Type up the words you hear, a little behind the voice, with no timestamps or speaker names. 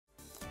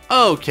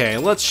Okay,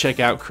 let's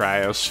check out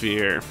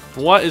Cryosphere.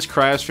 What is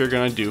Cryosphere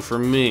gonna do for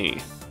me?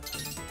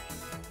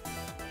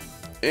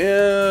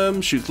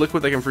 Shoots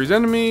liquid that can freeze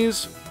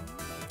enemies.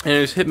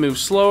 Enemies hit moves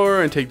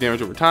slower and take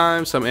damage over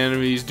time. Some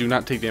enemies do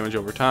not take damage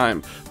over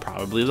time,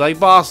 probably like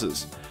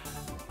bosses.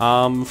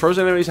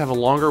 Frozen enemies have a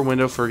longer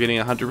window for getting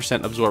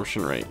 100%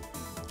 absorption rate.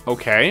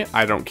 Okay,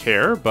 I don't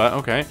care, but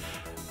okay.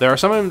 There are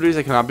some enemies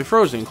that cannot be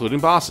frozen, including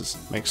bosses.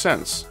 Makes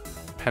sense.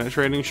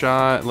 Penetrating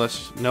shot,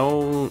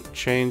 no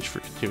change for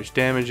continuous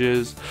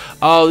damages.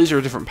 Oh, these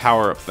are different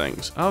power-up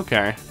things.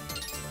 Okay.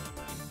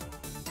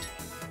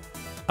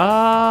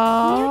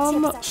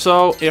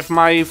 So if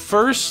my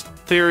first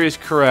theory is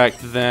correct,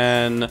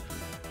 then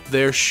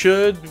there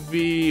should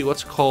be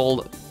what's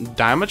called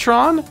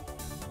Dimetron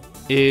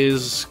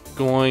is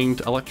going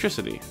to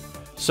electricity.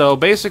 So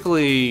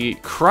basically,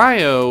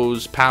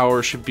 Cryo's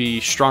power should be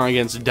strong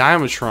against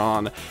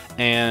Dimetron,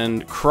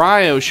 and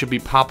Cryo should be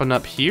popping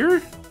up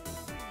here?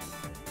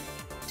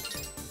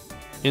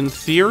 In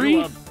theory?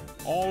 You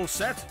all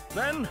set,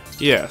 then?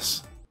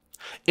 Yes.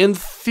 In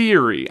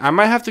theory. I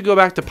might have to go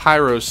back to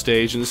Pyro's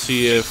stage and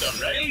see if...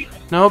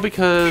 No,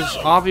 because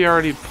Avi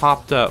already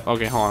popped up.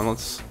 Okay, hold on,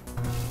 let's...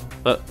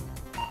 What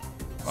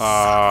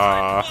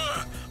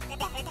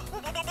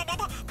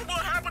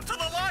happened to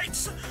the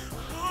lights?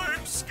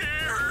 I'm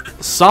scared.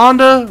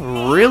 Sonda?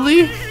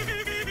 Really?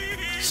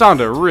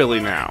 Sonda, really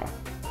now?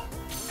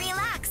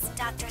 Relax,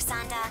 Dr.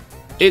 Sonda.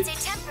 It's a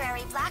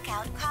temporary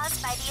blackout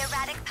caused by the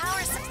erratic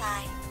power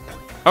supply.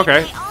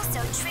 Okay. It may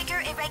also trigger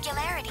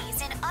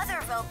irregularities in other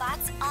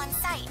robots on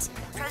site.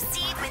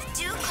 Proceed with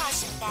due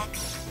caution, Beck.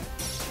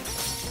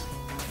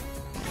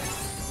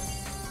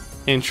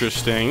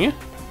 Interesting.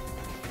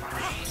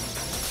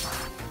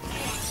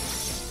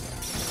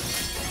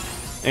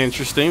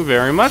 Interesting,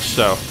 very much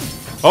so.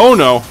 Oh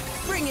no.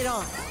 Bring it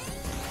on.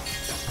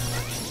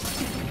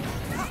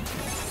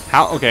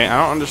 How? Okay, I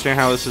don't understand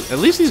how this is. At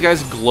least these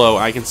guys glow.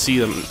 I can see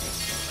them.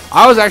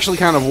 I was actually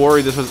kind of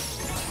worried this was...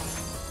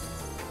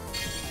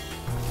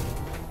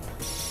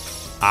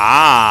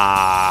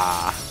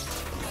 Ah.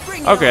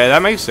 Okay,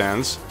 that makes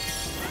sense.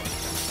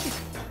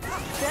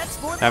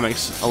 That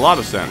makes a lot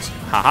of sense.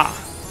 Haha.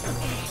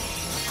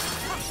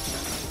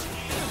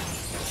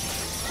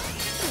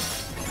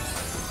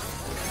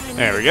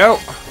 There we go.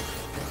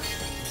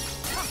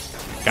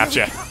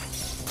 Gotcha.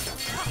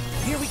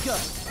 Here we go.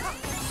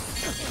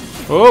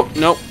 Oh,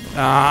 nope.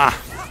 Ah.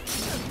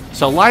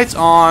 So lights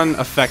on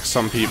affects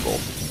some people.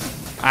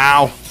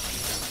 Ow.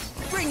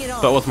 Bring it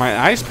on. But with my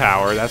ice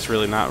power, that's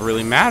really not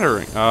really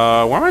mattering. Where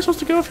am I supposed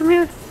to go from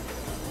here?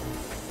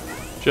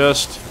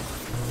 Just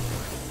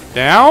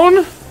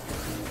down?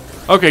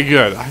 Okay,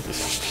 good.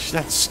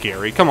 That's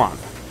scary. Come on.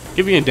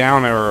 Give me a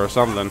down arrow or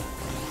something.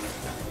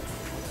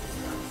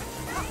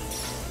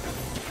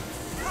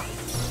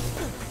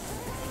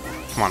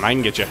 Come on, I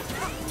can get you.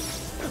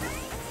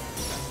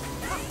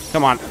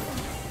 Come on.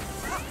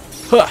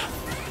 Huh.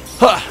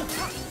 Huh.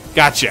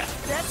 Gotcha.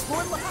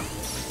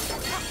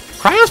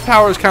 Cryo's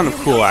power is kind of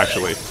cool,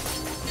 actually.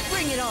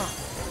 Bring it on.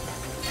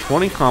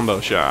 20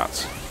 combo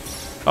shots.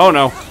 Oh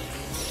no.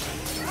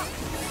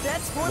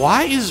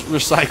 Why is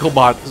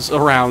RecycleBot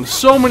around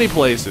so many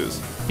places?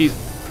 He's...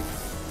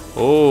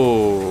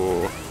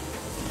 Oh.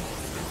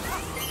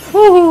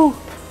 Woohoo.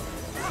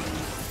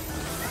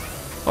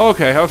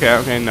 Okay, okay,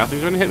 okay.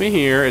 Nothing's gonna hit me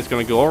here. It's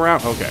gonna go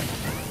around. Okay.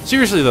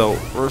 Seriously though,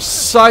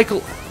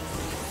 recycle...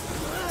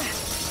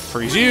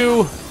 Freeze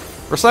you.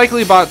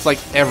 RecycleBot's like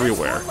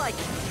everywhere.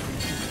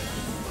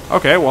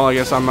 Okay, well I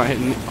guess I'm not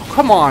hitting... Oh,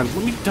 come on,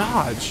 let me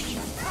dodge.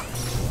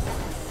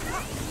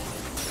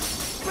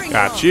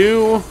 Got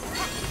you.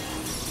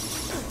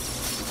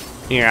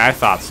 Yeah, I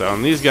thought so.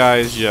 And these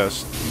guys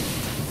just...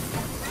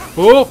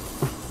 Oh!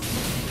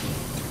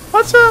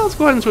 Let's go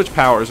ahead and switch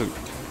powers. And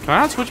can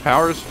I not switch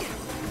powers?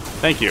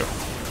 Thank you.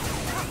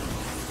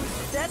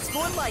 That's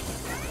more like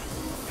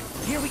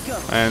it. Here we go.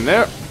 And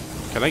there.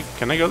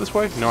 Can I go this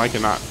way? No, I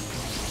cannot.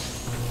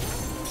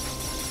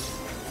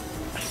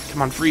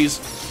 Come on, freeze.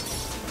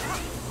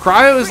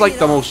 Cryo is like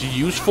the most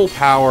useful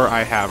power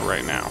I have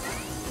right now.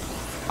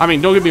 I mean,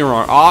 don't get me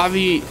wrong.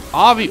 Avi,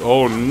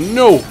 oh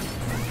no.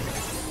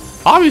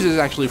 Avi's is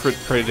actually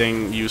pretty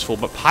dang useful,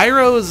 but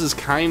Pyro's is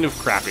kind of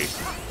crappy,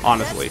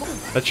 honestly.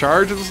 The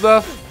charge and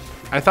stuff,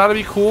 I thought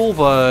it'd be cool,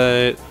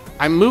 but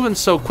I'm moving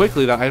so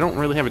quickly that I don't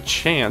really have a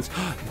chance.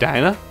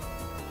 Dinah?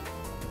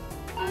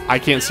 I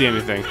can't see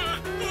anything.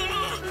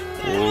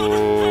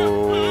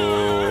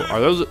 Whoa.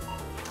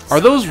 Are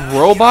those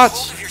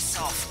robots?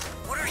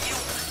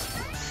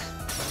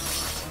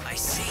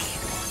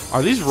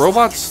 Are these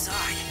robots?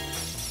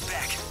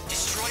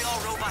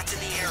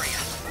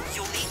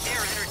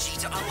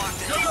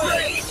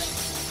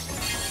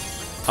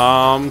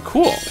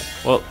 Cool.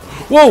 Well,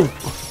 whoa!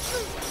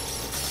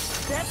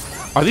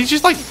 Are these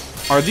just like,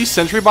 are these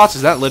sentry bots?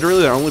 Is that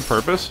literally their only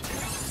purpose?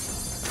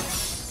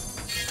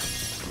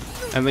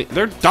 And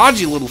they're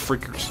dodgy little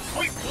freakers.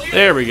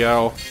 There we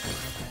go.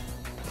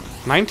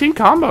 19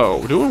 combo.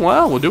 We're doing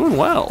well. We're doing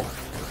well.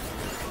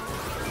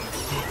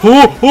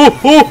 Oh, oh,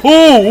 oh,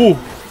 oh.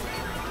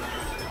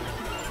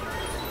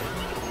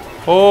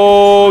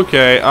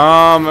 Okay,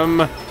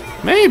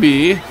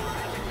 maybe.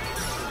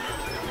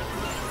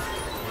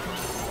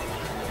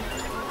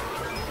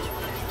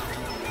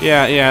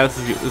 Yeah, this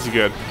is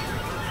good.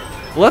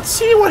 Let's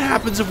see what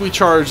happens if we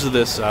charge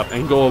this up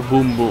and go a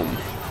boom boom.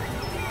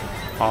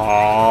 Oh,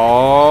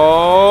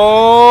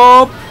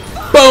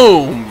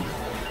 boom.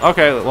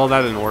 Okay, well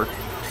that didn't work.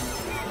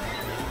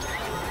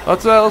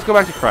 Let's go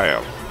back to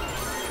cryo.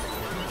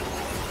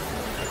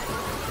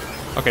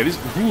 Okay, these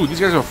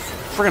guys are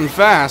freaking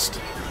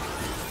fast.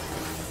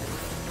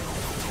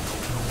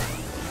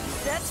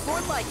 That's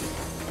more like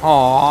it.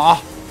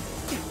 Aww.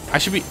 I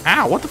should be.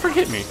 Ow! What the frick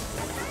hit me?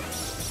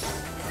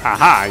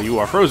 Haha! You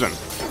are frozen.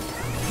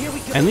 Here we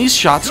go. And these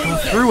shots go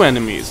through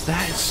enemies.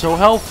 That is so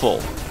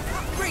helpful.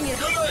 Bring it.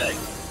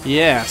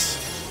 Yes.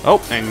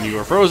 Oh, and you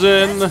are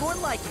frozen. That's more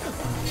like it.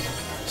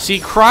 See,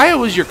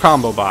 Cryo is your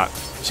combo bot.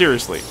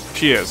 Seriously,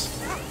 she is.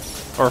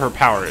 Or her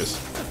power is.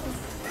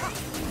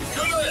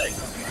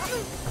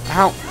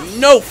 Ow.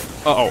 No!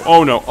 Uh-oh.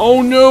 Oh, no.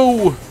 Oh,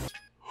 no!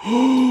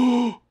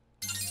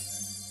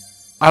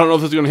 I don't know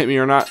if this is going to hit me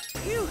or not.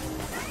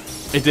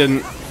 It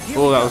didn't.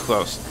 Oh, that was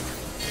close.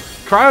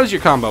 Cryo's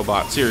your combo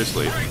bot.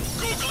 Seriously.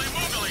 Googly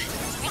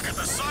moogly. Look at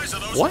the size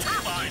of those What?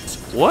 turbines.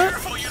 What?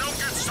 Careful you don't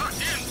get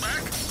sucked in,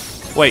 Beck.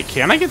 Wait,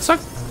 can I get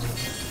sucked?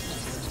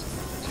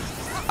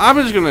 I'm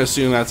just going to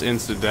assume that's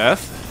instant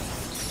death.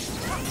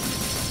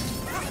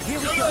 Here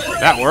we go.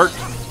 That worked.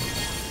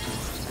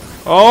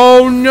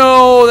 Oh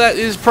no, that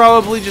is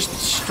probably just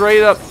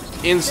straight up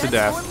insta That's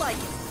more death. like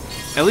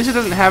it. At least it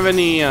doesn't have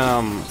any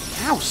ow,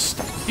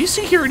 stop. These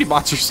security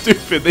bots are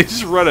stupid. They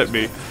just run at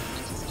me.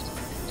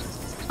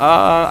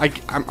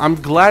 I'm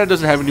glad it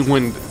doesn't have any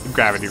wind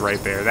gravity right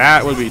there.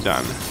 That would be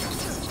done.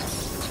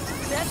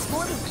 That's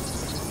more than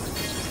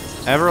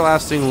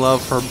Everlasting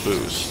love for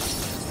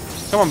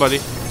boost. Come on, buddy.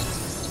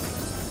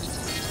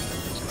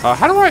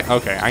 How do I?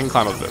 Okay, I can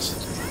climb up this.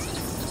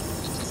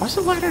 What's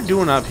the ladder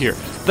doing up here?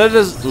 That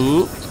is.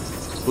 Ooh.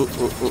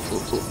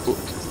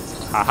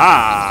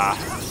 Haha.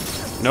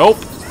 Nope.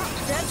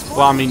 that's more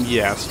Well, I mean,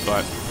 yes,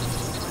 but.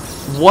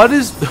 What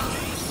is.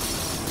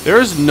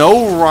 There's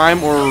no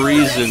rhyme or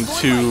reason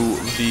to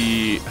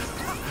the.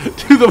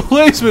 to the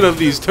placement of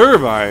these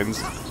turbines.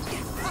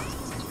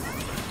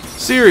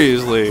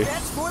 Seriously.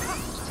 that's more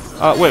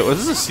than Wait,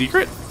 was this a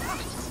secret?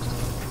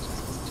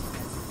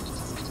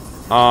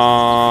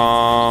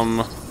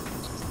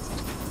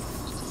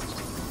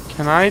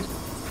 Can I?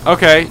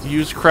 Okay,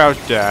 use crouch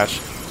dash.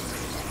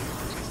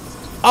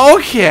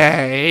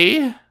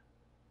 Okay.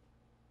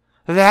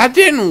 That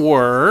didn't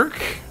work.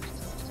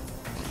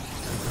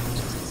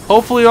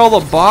 Hopefully all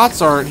the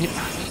bots aren't here.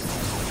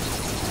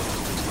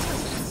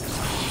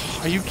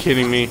 Are you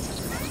kidding me?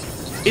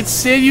 It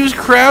said use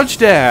crouch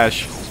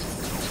dash.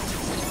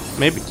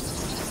 Maybe.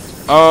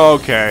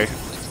 Okay.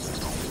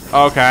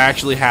 Okay, I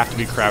actually have to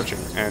be crouching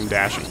and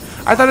dashing.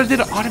 I thought it did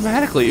it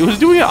automatically. It was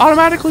doing it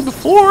automatically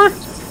before.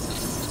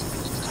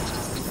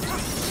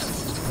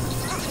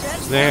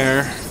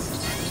 There.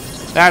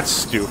 That's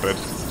stupid.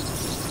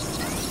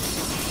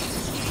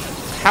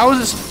 How is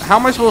this? How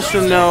am I supposed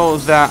to know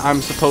that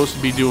I'm supposed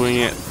to be doing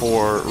it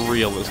for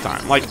real this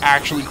time? Like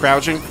actually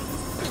crouching?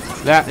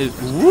 That is.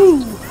 Woo!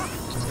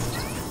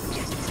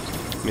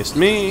 Missed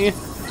me.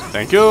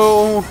 Thank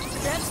you.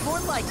 that's more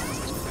like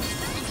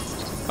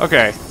it.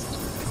 Okay.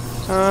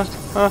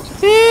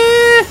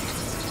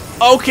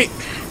 Okay.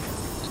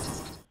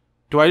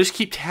 Do I just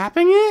keep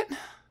tapping it?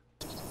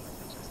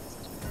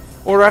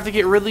 Or do I have to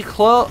get really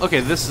close?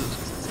 Okay, this is.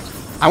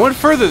 I went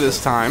further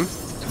this time.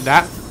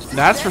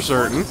 That's for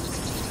certain.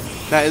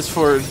 That is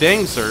for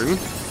dang certain.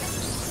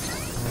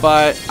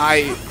 But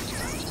I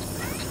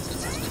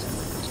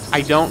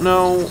don't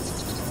know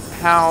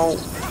how.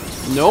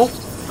 Nope.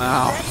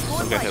 Ow. I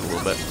think I hit a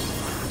little bit.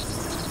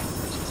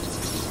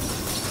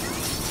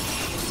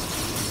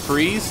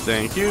 Freeze.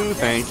 Thank you.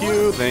 Thank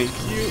you. Thank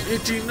you.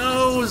 Itchy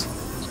nose.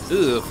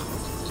 Ugh.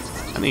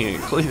 I need a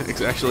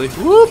Kleenex actually.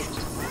 Whoop.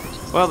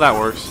 Well, that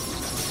works.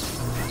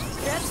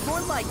 That's more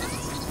like it.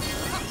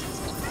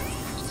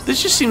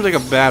 This just seems like a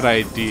bad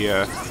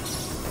idea.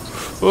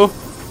 Oh.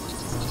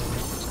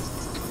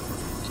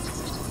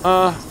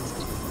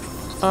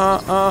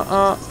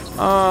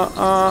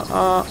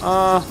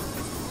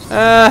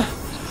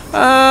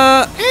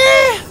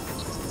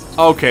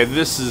 Okay,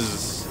 this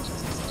is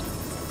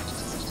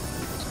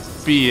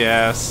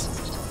BS.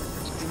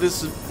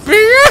 This is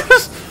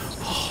BS.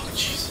 Oh,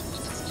 jeez.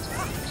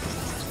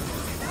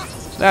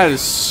 That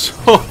is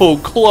so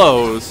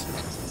close.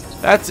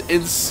 That's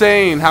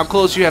insane how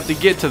close you have to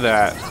get to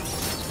that.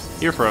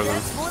 You're frozen.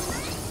 That's more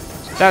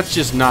That's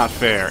just not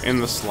fair in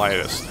the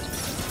slightest.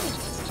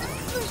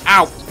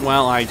 Ow!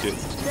 Well, I did.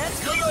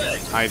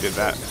 I did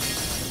that.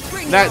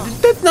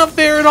 That's not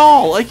fair at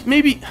all. Like,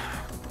 maybe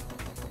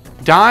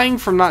dying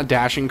from not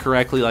dashing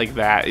correctly like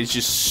that is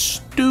just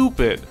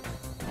stupid.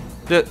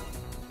 The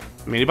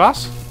mini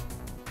boss?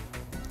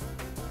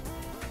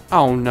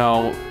 Oh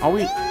no. Are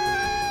we?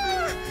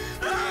 I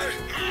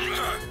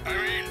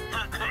mean,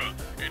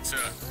 it's a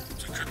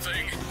good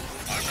thing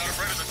I'm not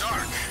afraid of the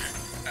dark.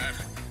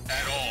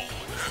 At all.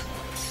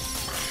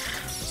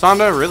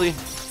 Sonda, really?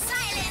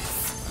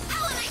 Silence!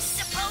 How am I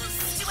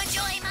supposed to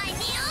enjoy my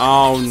meal?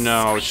 Oh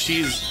no,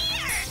 she's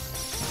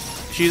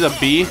a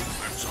bee. I'm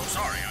so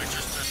sorry. I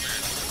just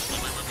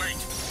wait.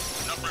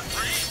 Number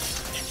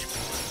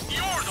 3,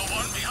 you're the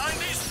one behind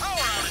these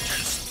power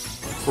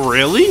outages.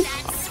 Really?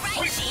 That's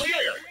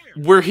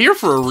right. We're here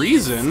for a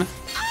reason.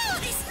 Oh,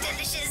 this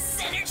delicious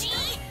energy!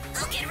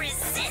 Who can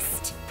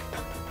resist?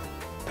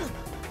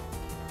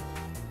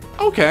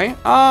 Okay.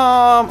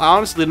 I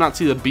honestly did not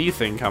see the bee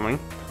thing coming.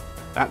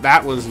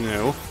 That was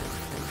new.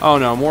 Oh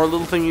no, more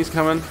little thingies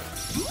coming.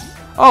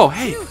 Oh,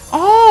 hey.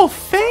 Oh,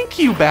 thank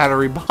you,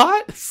 Battery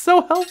Bot.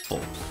 So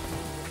helpful.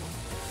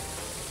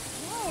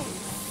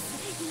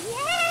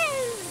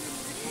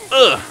 Yes!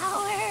 Ugh.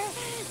 Power!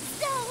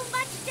 So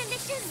much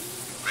delicious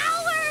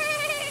power!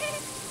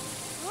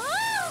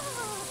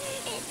 Oh,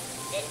 it's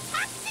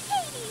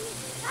intoxicating!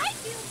 I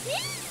feel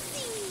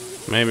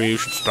dizzy! Maybe you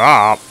should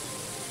stop.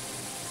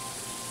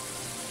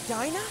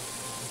 Dinah?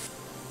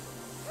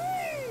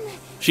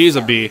 She's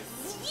a bee.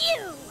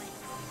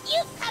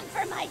 You've come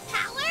for my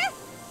power?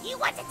 You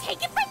want to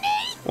take it from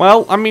me?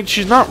 Well, I mean,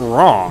 she's not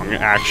wrong,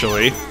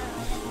 actually.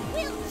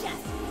 We'll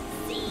just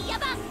see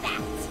about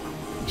that.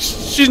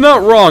 She's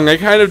not wrong. I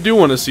kind of do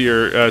want to see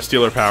her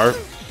steal her power.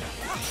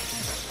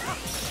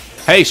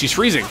 Hey, she's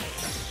freezing.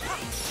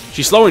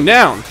 She's slowing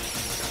down.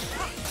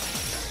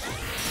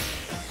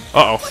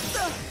 Uh-oh.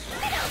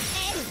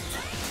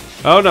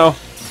 Oh, no.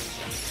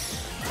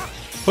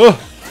 Oh,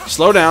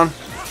 slow down.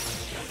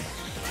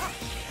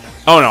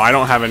 Oh, no, I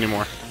don't have any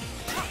more.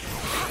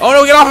 Oh,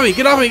 no, get off of me.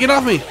 Get off me. Get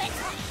off me.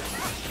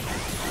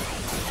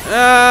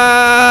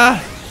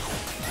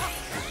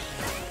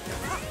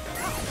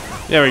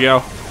 There we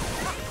go.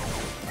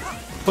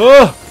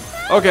 Oh,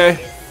 okay.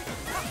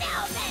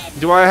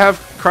 Do I have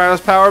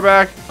Cryo's power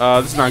back?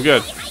 This is not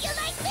good.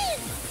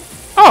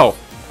 Oh,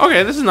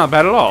 okay, this is not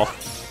bad at all.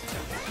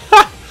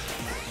 Ha!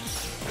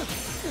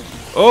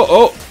 Oh,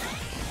 oh,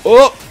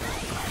 oh.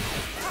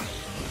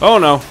 Oh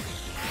no.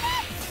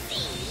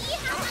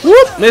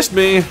 Whoop, missed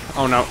me.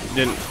 Oh no,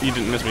 you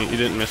didn't miss me. You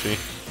didn't miss me.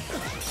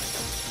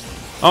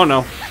 Oh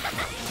no.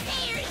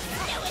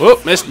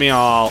 Whoop, missed me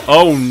all.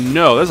 Oh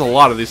no, there's a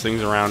lot of these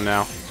things around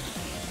now.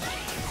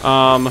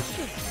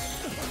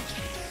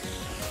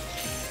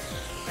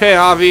 Hey,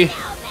 Avi.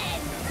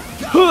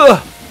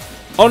 Huh.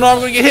 Oh no, I'm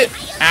gonna get hit.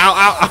 Ow,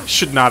 ow, I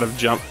should not have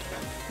jumped.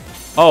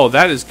 Oh,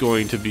 that is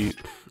going to be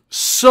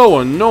so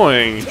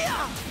annoying.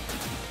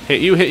 Hit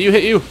you, hit you,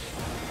 hit you.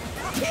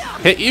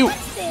 Hit you.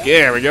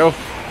 There we go.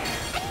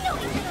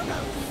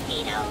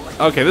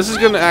 Okay, this is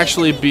gonna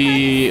actually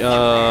be,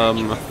 how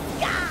do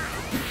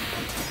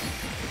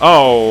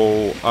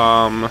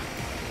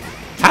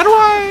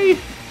I?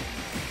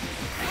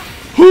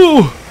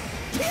 Whew.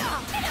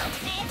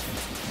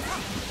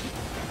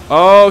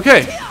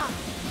 Okay.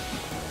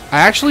 I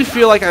actually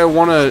feel like I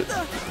wanna.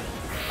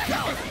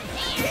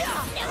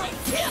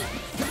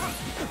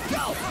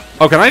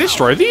 Oh, can I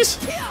destroy these?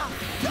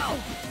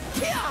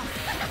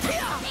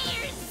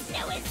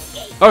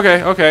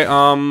 Okay, okay,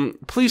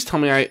 please tell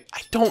me I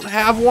don't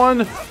have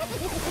one.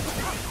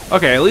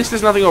 Okay, at least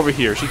there's nothing over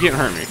here. She can't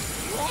hurt me.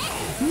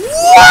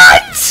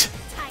 What?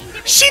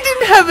 She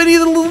didn't have any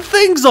of the little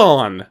things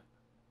on.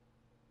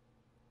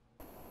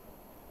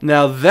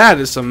 Now that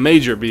is some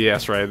major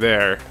BS right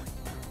there.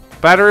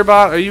 Battery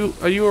Bot, are you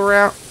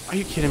around? Are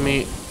you kidding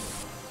me?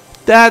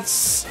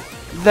 That's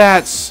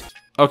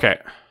okay.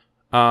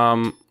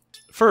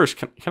 First,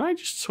 can I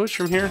just switch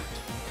from here?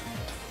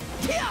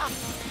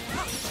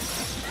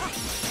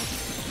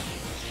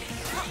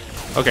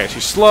 Okay,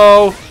 she's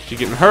slow. She's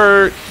getting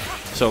hurt.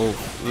 So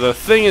the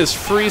thing is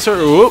freeze her.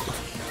 Whoop.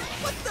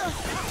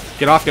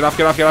 Get off, get off,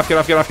 get off, get off, get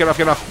off, get off, get off,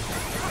 get off.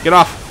 Get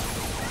off.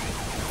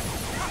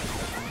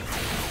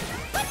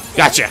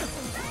 Gotcha.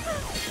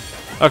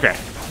 Okay.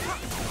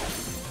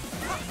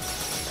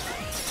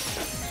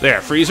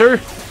 There, freeze her.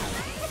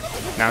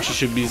 Now she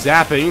should be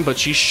zapping, but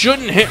she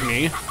shouldn't hit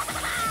me.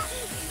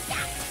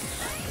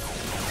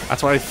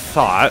 That's what I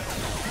thought.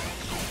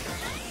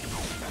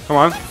 Come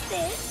on.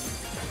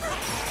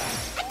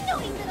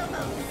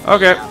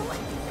 Okay.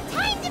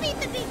 Time to meet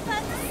the big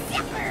bug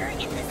zapper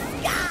in the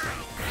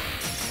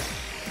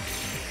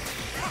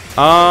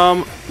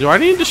sky. Do I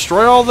need to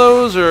destroy all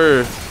those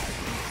or?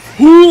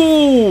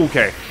 Ooh,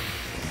 okay.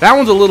 That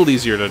one's a little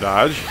easier to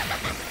dodge.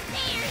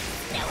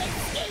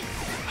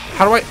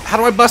 How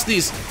do I bust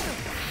these?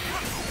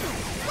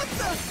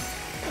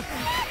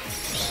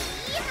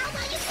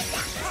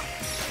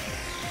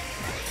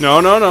 No,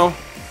 no, no.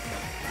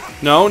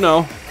 No,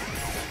 no.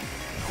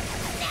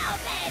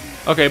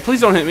 Okay,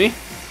 please don't hit me.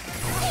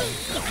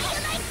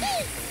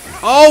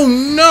 Oh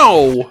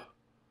no!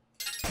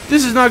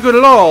 This is not good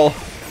at all.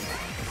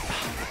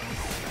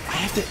 I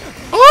have to.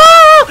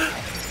 Oh!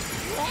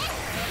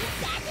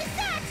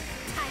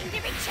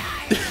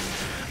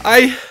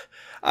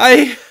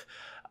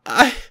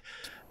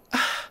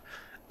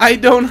 I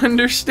don't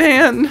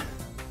understand.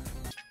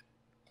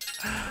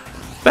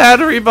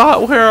 Battery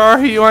Bot, where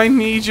are you? I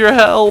need your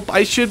help.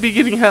 I should be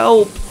getting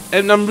help,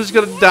 and I'm just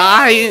gonna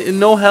die and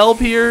no help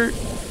here.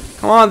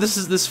 Come on,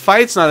 this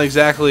fight's not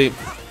exactly...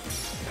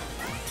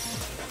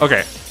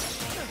 Okay.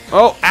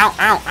 Oh, ow,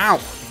 ow, ow.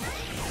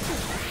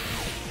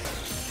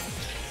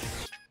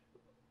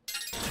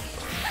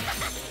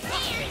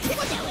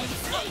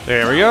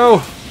 There we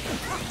go.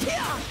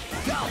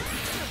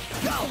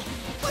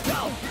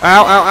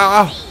 Ow, ow, ow,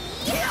 ow.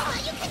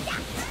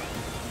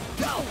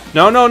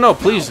 No, no, no,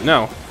 please,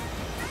 no.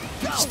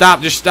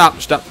 Stop, just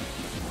stop, stop.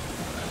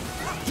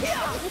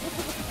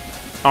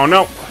 Oh,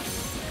 no.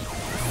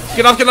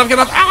 Get off, get off, get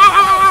off. Ow, ow,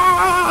 ow,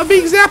 ow, ow, I'm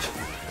being zapped.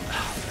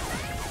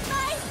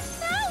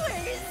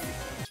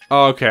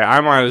 Okay, I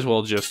might as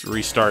well just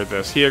restart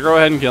this. Here, go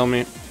ahead and kill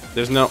me.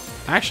 There's no...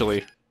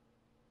 Actually...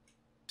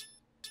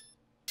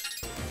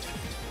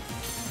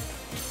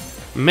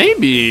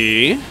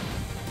 Maybe...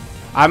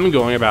 I'm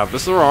going about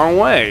this the wrong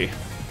way.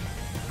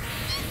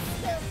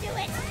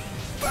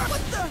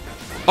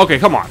 Okay,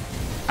 come on.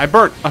 I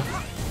burnt.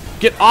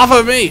 Get off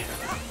of me!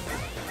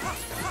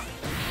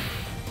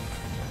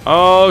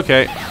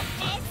 Okay.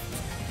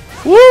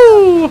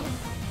 Woo!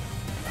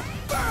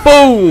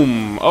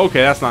 Boom!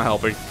 Okay, that's not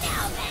helping.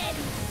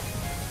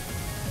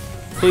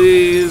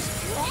 Please.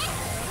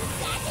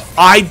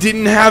 I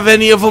didn't have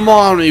any of them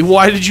on me.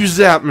 Why did you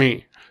zap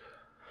me?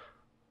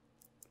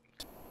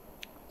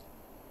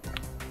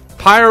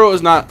 Pyro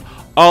is not...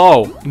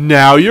 Oh,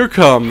 now you're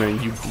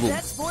coming, you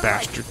little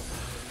bastard.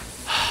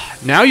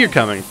 Now you're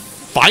coming.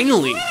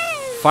 Finally.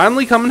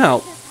 Finally come and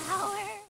help.